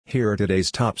Here are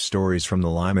today's top stories from the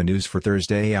Lima News for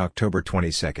Thursday, October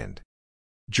 22.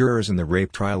 Jurors in the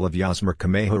rape trial of Yasmer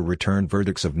Camejo returned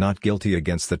verdicts of not guilty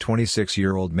against the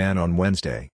 26-year-old man on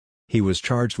Wednesday. He was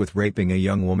charged with raping a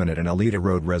young woman at an Alita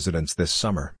Road residence this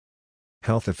summer.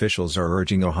 Health officials are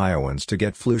urging Ohioans to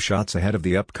get flu shots ahead of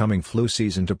the upcoming flu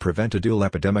season to prevent a dual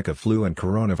epidemic of flu and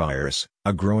coronavirus,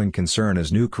 a growing concern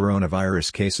as new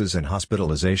coronavirus cases and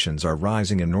hospitalizations are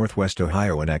rising in Northwest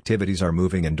Ohio and activities are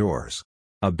moving indoors.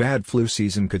 A bad flu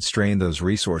season could strain those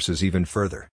resources even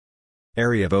further.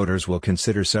 Area voters will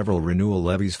consider several renewal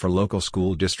levies for local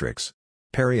school districts.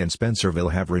 Perry and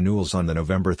Spencerville have renewals on the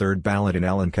November 3rd ballot in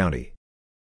Allen County.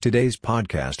 Today's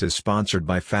podcast is sponsored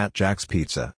by Fat Jack's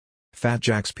Pizza. Fat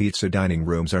Jack's Pizza dining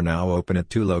rooms are now open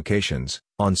at 2 locations,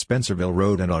 on Spencerville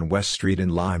Road and on West Street in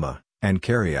Lima, and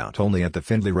carry out only at the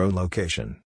Findlay Road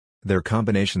location. Their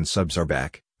combination subs are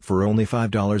back, for only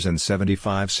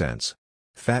 $5.75.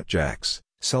 Fat Jack's,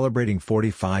 celebrating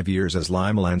 45 years as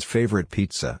Limaland's favorite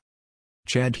pizza.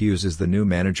 Chad Hughes is the new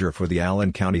manager for the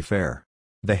Allen County Fair.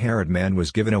 The Herod man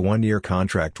was given a 1-year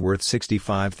contract worth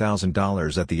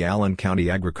 $65,000 at the Allen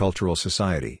County Agricultural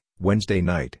Society, Wednesday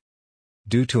night.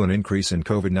 Due to an increase in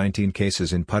COVID-19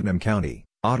 cases in Putnam County,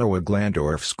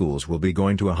 Ottawa-Glandorf schools will be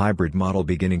going to a hybrid model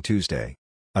beginning Tuesday.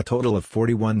 A total of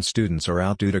 41 students are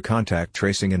out due to contact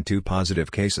tracing and 2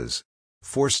 positive cases.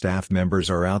 4 staff members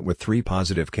are out with 3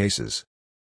 positive cases.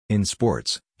 In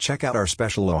sports, check out our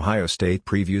special Ohio State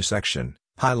preview section,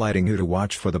 highlighting who to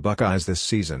watch for the Buckeyes this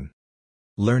season.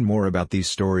 Learn more about these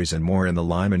stories and more in the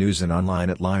Lima News and online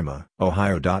at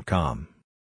limaohio.com.